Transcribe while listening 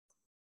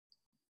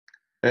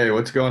Hey,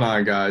 what's going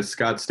on, guys?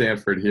 Scott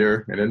Stanford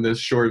here, and in this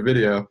short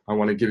video, I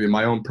want to give you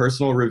my own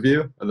personal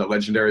review of the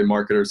legendary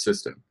marketer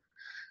system.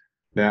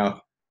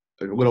 Now,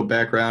 a little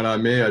background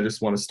on me. I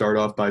just want to start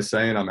off by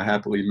saying I'm a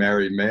happily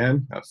married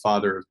man, a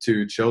father of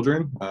two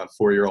children, a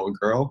 4-year-old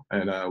girl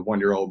and a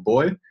 1-year-old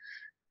boy.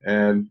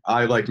 And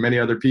I, like many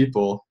other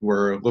people,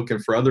 were looking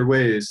for other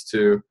ways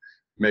to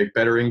make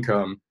better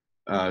income,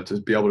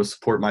 to be able to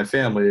support my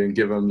family and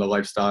give them the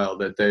lifestyle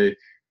that they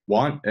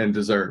want and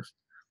deserve.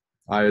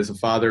 As a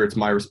father, it's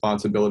my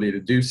responsibility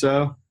to do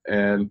so.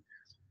 And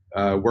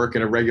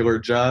working a regular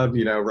job,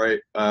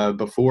 right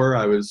before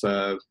I was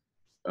a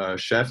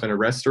chef in a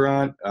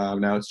restaurant.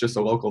 Now it's just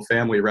a local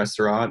family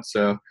restaurant,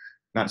 so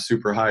not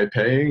super high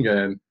paying.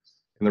 And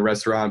in the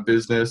restaurant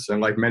business,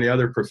 and like many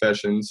other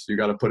professions, you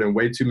got to put in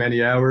way too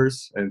many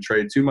hours and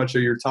trade too much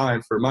of your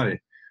time for money,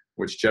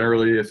 which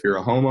generally, if you're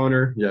a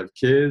homeowner, you have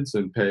kids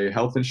and pay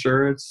health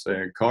insurance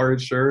and car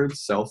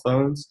insurance, cell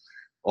phones,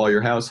 all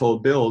your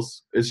household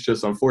bills, it's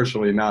just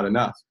unfortunately not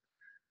enough.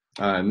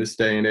 In this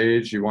day and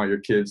age, you want your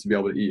kids to be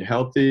able to eat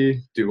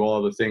healthy, do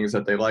all the things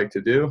that they like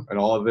to do, and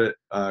all of it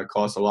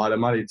costs a lot of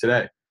money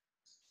today.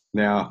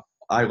 Now,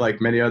 I,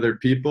 like many other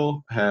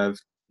people, have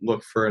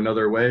looked for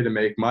another way to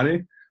make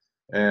money.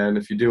 And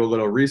if you do a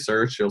little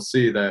research, you'll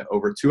see that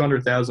over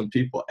 200,000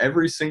 people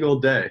every single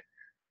day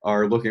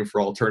are looking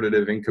for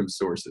alternative income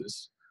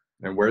sources.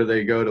 And where do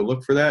they go to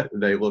look for that?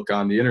 They look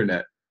on the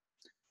internet.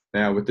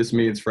 Now, what this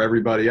means for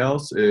everybody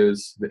else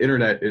is the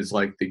internet is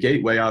like the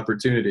gateway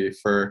opportunity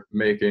for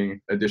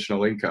making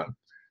additional income.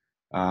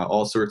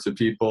 All sorts of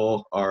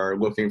people are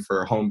looking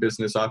for home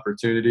business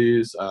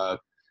opportunities,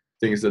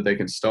 things that they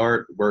can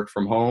start, work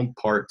from home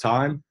part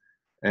time.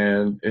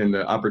 And in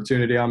the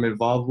opportunity I'm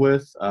involved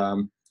with,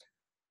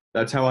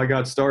 that's how I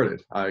got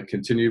started. I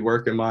continued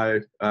working my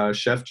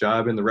chef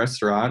job in the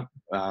restaurant,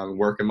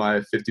 working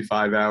my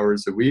 55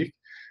 hours a week.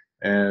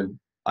 And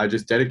I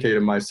just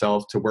dedicated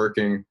myself to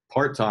working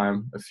part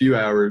time, a few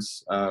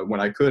hours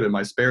when I could in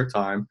my spare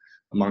time,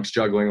 amongst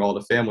juggling all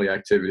the family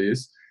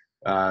activities,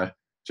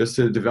 just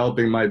to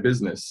developing my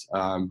business,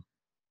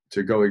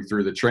 to going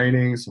through the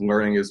trainings,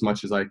 learning as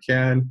much as I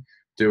can,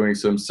 doing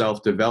some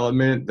self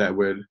development that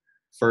would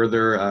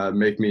further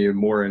make me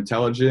more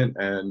intelligent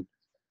and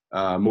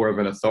more of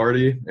an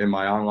authority in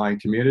my online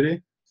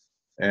community.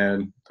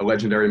 And the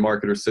legendary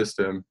marketer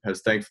system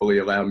has thankfully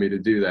allowed me to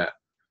do that.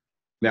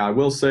 Now, I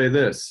will say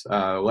this,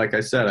 like I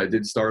said, I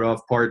did start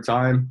off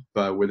part-time,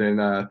 but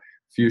within a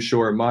few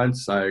short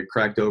months, I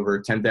cracked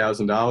over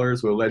 $10,000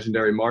 with a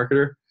legendary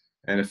marketer.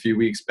 And a few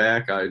weeks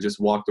back, I just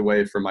walked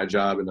away from my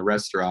job in the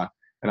restaurant.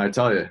 And I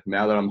tell you,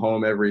 now that I'm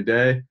home every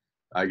day,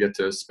 I get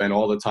to spend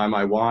all the time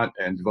I want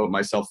and devote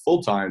myself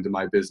full-time to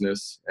my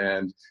business.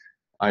 And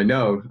I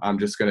know I'm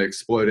just going to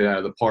explode it out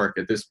of the park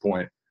at this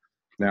point.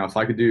 Now, if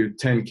I could do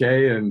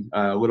 10K in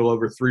a little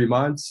over 3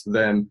 months,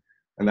 then,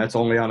 and that's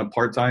only on a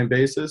part-time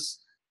basis,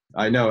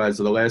 I know as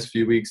of the last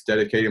few weeks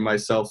dedicating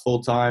myself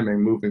full-time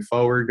and moving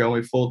forward,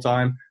 going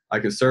full-time, I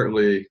could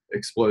certainly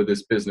explode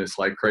this business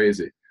like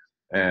crazy.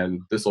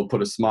 And this will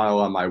put a smile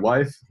on my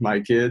wife, my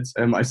kids,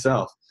 and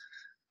myself.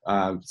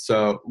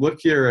 So look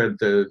here at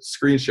the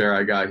screen share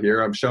I got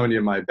here. I'm showing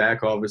you my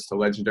back office to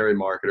legendary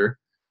marketer.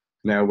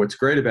 Now, what's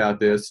great about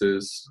this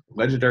is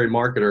legendary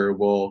marketer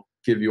will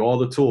give you all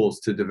the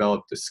tools to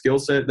develop the skill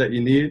set that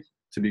you need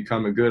to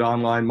become a good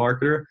online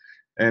marketer,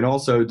 and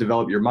also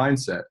develop your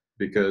mindset,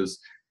 because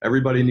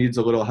everybody needs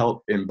a little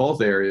help in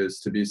both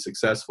areas to be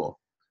successful.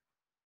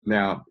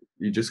 Now,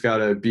 you just got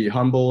to be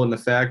humble in the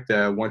fact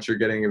that once you're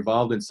getting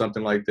involved in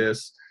something like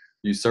this,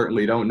 you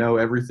certainly don't know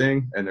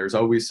everything, and there's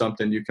always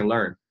something you can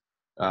learn.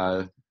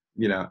 Uh,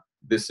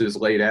 this is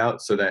laid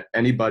out so that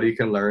anybody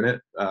can learn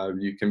it.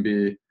 You can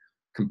be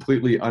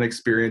completely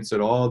unexperienced at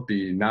all,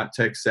 be not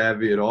tech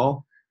savvy at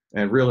all.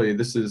 And really,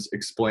 this is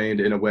explained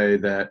in a way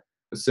that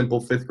a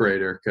simple fifth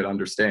grader could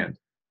understand.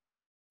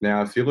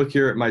 Now, if you look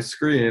here at my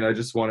screen, I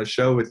just want to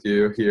show with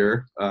you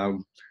here,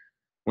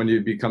 when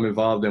you become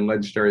involved in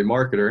legendary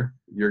marketer,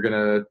 you're going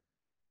to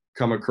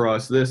come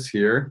across this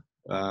here.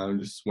 I'm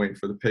just waiting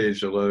for the page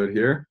to load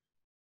here.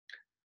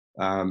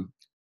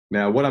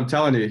 Now, what I'm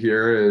telling you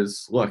here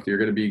is, look, you're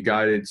going to be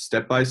guided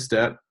step by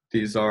step.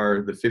 These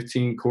are the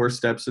 15 core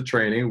steps of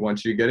training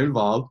once you get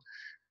involved.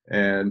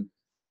 And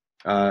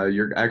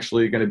you're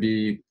actually going to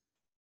be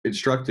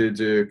instructed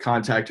to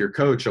contact your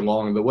coach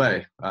along the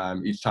way.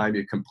 Each time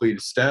you complete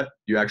a step,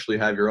 you actually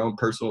have your own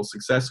personal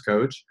success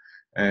coach,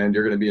 and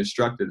you're going to be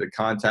instructed to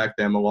contact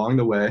them along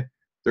the way.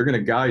 They're going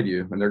to guide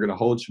you, and they're going to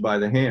hold you by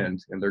the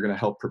hand, and they're going to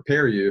help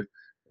prepare you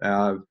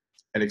and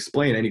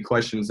explain any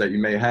questions that you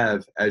may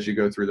have as you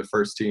go through the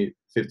first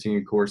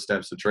 15 core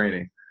steps of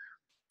training.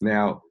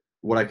 Now,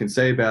 what I can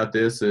say about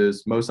this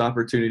is most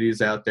opportunities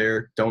out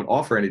there don't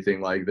offer anything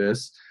like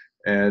this.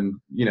 And,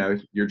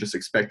 you're just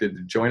expected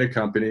to join a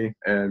company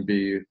and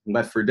be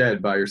left for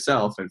dead by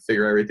yourself and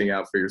figure everything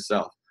out for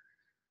yourself.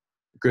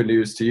 Good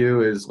news to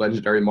you is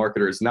legendary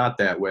marketer is not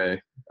that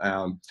way.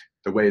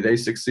 The way they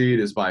succeed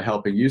is by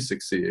helping you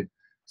succeed.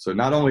 So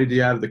not only do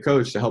you have the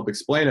coach to help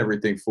explain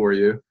everything for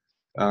you,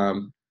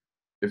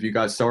 if you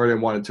got started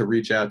and wanted to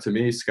reach out to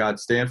me, Scott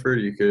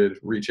Stanford, you could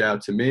reach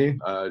out to me,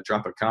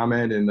 drop a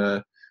comment in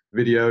the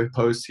video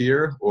post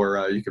here,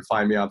 or you can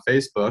find me on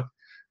Facebook.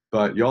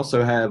 But you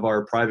also have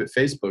our private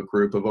Facebook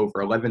group of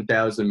over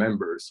 11,000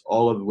 members,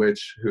 all of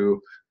which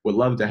who would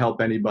love to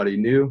help anybody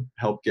new,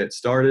 help get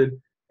started,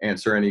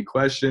 answer any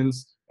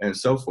questions, and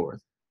so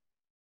forth.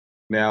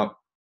 Now,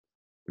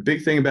 the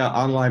big thing about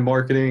online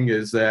marketing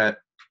is that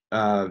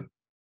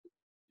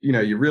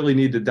you really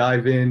need to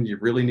dive in. You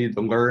really need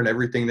to learn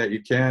everything that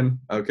you can,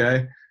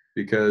 okay?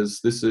 Because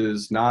this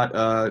is not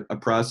a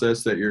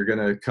process that you're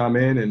going to come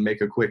in and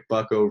make a quick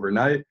buck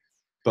overnight.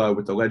 But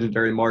with the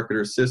Legendary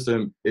Marketer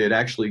System, it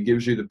actually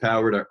gives you the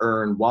power to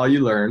earn while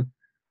you learn,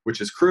 which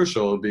is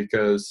crucial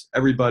because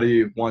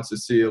everybody wants to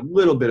see a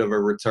little bit of a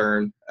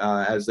return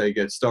as they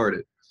get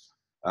started.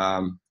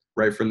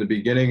 Right from the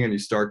beginning, and you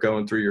start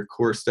going through your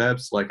core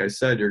steps, like I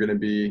said, you're going to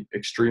be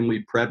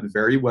extremely prepped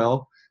very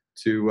well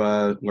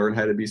to learn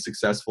how to be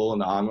successful in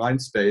the online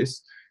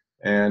space.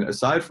 And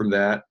aside from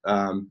that,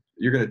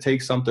 you're going to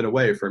take something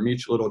away from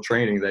each little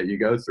training that you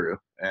go through,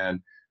 and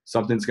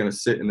something's going to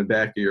sit in the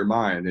back of your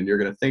mind, and you're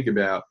going to think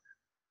about,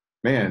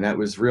 man, that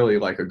was really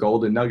like a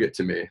golden nugget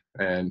to me,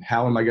 and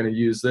how am I going to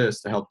use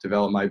this to help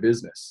develop my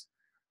business?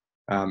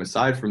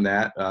 Aside from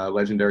that,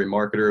 Legendary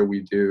Marketer,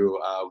 we do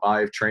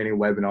live training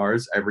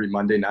webinars every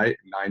Monday night,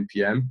 9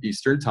 p.m.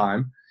 Eastern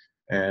time.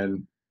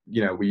 And,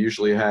 we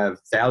usually have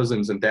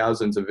thousands and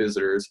thousands of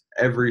visitors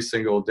every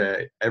single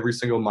day, every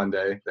single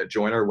Monday that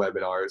join our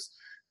webinars.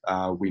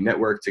 We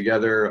network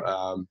together.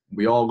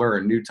 We all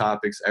learn new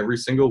topics every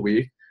single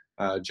week,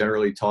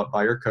 generally taught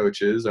by our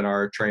coaches and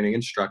our training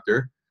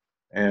instructor.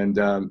 And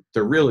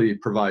to really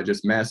provide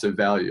just massive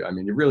value. I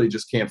mean, you really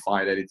just can't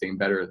find anything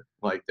better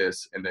like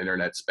this in the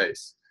internet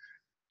space.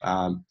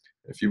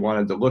 If you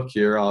wanted to look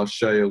here, I'll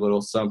show you a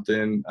little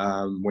something.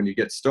 When you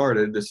get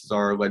started, this is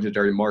our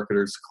Legendary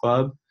Marketers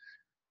Club.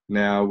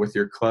 Now, with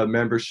your club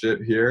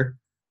membership here,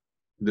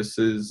 this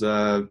is,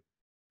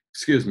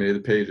 excuse me,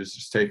 the page is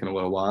just taking a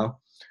little while.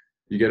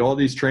 You get all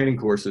these training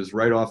courses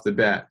right off the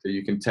bat that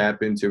you can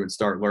tap into and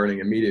start learning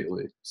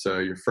immediately. So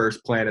your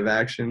first plan of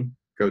action,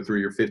 go through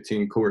your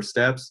 15 core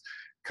steps,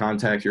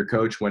 contact your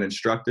coach when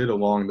instructed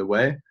along the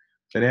way.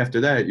 And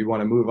after that, you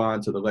want to move on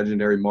to the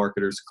Legendary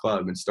Marketers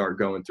Club and start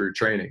going through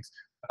trainings.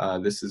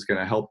 This is going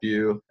to help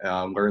you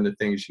learn the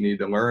things you need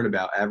to learn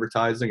about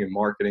advertising and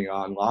marketing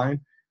online,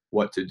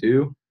 what to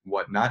do,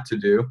 what not to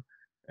do,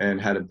 and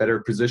how to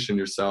better position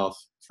yourself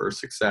for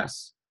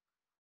success.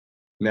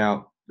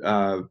 Now,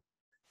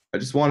 I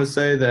just want to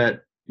say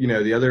that,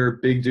 the other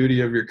big duty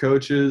of your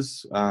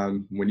coaches,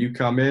 when you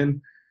come in,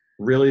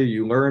 really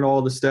you learn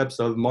all the steps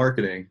of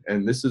marketing,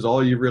 and this is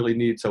all you really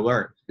need to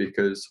learn,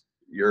 because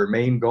your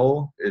main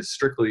goal is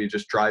strictly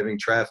just driving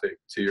traffic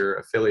to your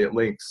affiliate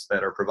links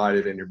that are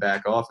provided in your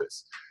back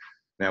office.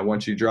 Now,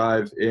 once you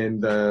drive in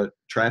the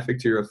traffic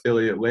to your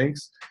affiliate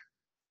links,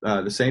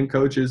 the same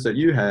coaches that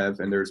you have,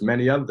 and there's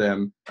many of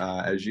them,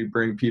 as you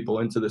bring people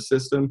into the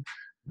system,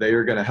 they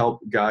are going to help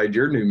guide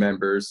your new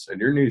members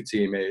and your new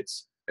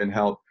teammates and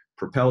help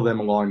propel them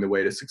along the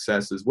way to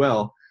success as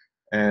well.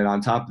 And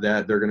on top of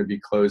that, they're going to be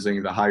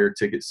closing the higher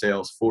ticket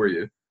sales for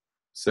you.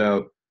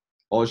 So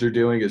all you're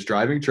doing is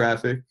driving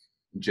traffic,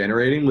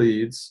 generating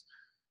leads,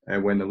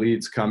 and when the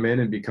leads come in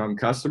and become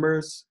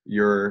customers,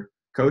 your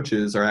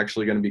coaches are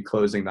actually going to be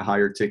closing the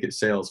higher ticket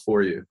sales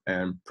for you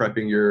and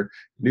prepping your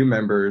new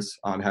members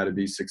on how to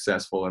be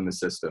successful in the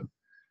system.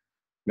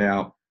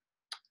 Now,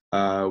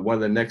 one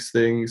of the next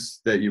things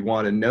that you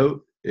want to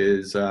note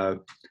is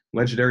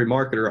Legendary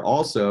Marketer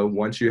also,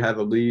 once you have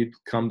a lead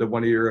come to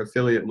one of your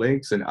affiliate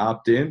links and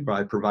opt in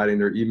by providing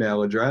their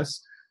email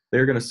address,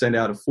 they're going to send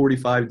out a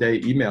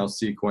 45-day email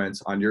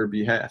sequence on your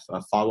behalf,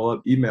 a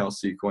follow-up email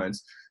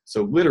sequence.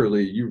 So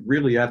literally, you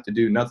really have to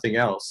do nothing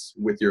else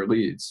with your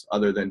leads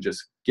other than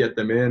just get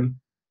them in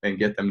and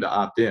get them to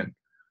opt in.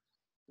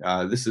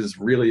 This is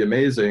really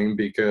amazing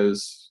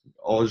because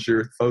all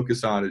you're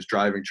focused on is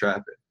driving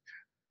traffic.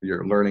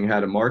 You're learning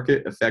how to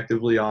market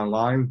effectively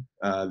online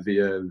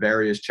via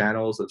various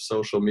channels of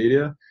social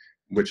media,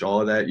 which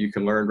all of that you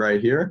can learn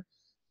right here.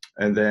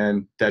 And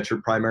then that's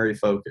your primary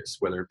focus,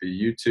 whether it be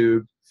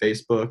YouTube,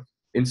 Facebook,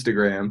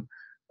 Instagram,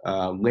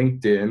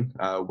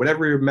 LinkedIn,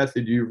 whatever your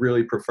method you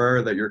really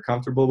prefer that you're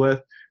comfortable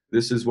with,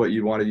 this is what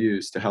you want to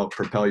use to help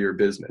propel your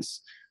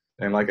business.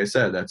 And like I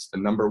said, that's the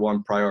number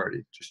one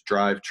priority. Just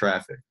drive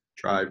traffic,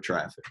 drive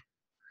traffic.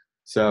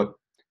 So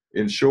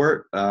in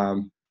short,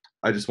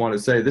 I just want to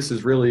say this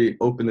has really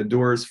opened the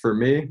doors for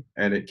me,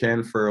 and it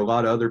can for a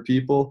lot of other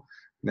people.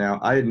 Now,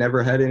 I had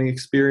never had any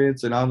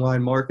experience in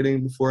online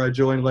marketing before I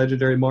joined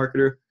Legendary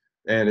Marketer,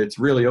 and it's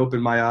really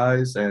opened my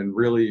eyes and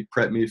really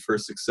prepped me for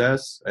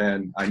success,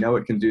 and I know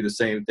it can do the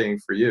same thing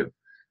for you.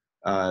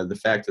 The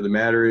fact of the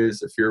matter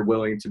is, if you're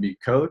willing to be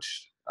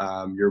coached,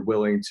 you're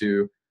willing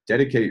to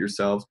dedicate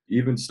yourself,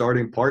 even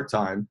starting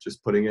part-time,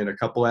 just putting in a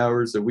couple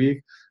hours a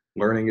week,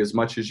 learning as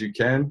much as you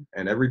can,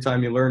 and every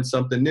time you learn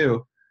something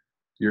new,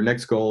 your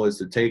next goal is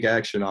to take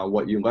action on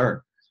what you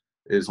learn.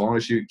 As long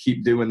as you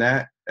keep doing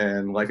that,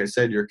 and like I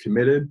said, you're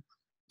committed,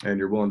 and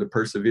you're willing to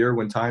persevere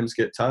when times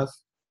get tough,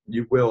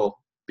 you will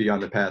be on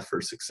the path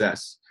for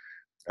success.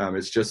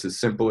 It's just as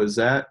simple as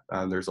that.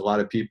 There's a lot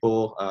of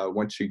people,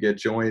 once you get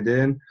joined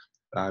in,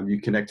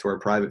 you connect to our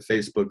private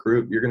Facebook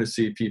group, you're going to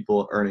see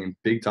people earning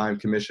big time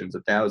commissions,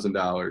 $1,000,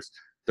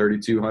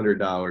 $3,200,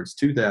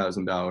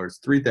 $2,000,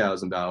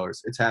 $3,000.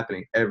 It's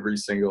happening every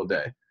single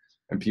day.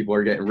 And people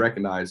are getting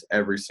recognized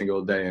every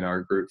single day in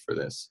our group for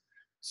this.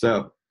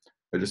 So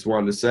I just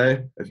wanted to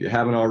say, if you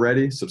haven't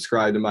already,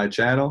 subscribe to my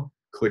channel,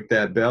 click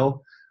that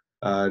bell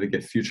to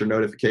get future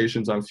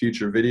notifications on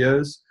future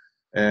videos.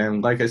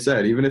 And like I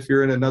said, even if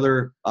you're in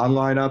another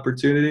online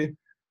opportunity,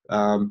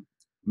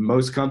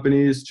 most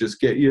companies just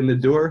get you in the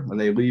door and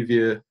they leave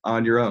you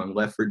on your own,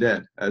 left for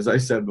dead, as I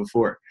said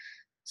before.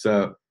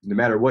 So no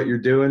matter what you're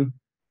doing,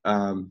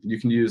 you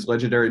can use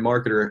Legendary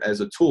Marketer as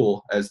a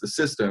tool, as the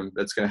system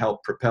that's going to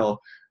help propel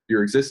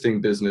your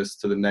existing business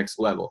to the next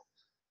level.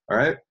 All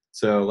right.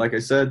 So like I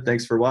said,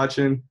 thanks for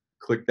watching.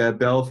 Click that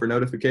bell for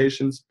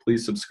notifications.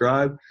 Please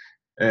subscribe.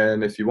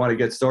 And if you want to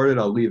get started,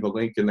 I'll leave a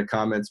link in the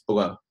comments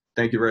below.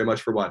 Thank you very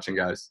much for watching,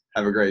 guys.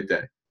 Have a great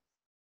day.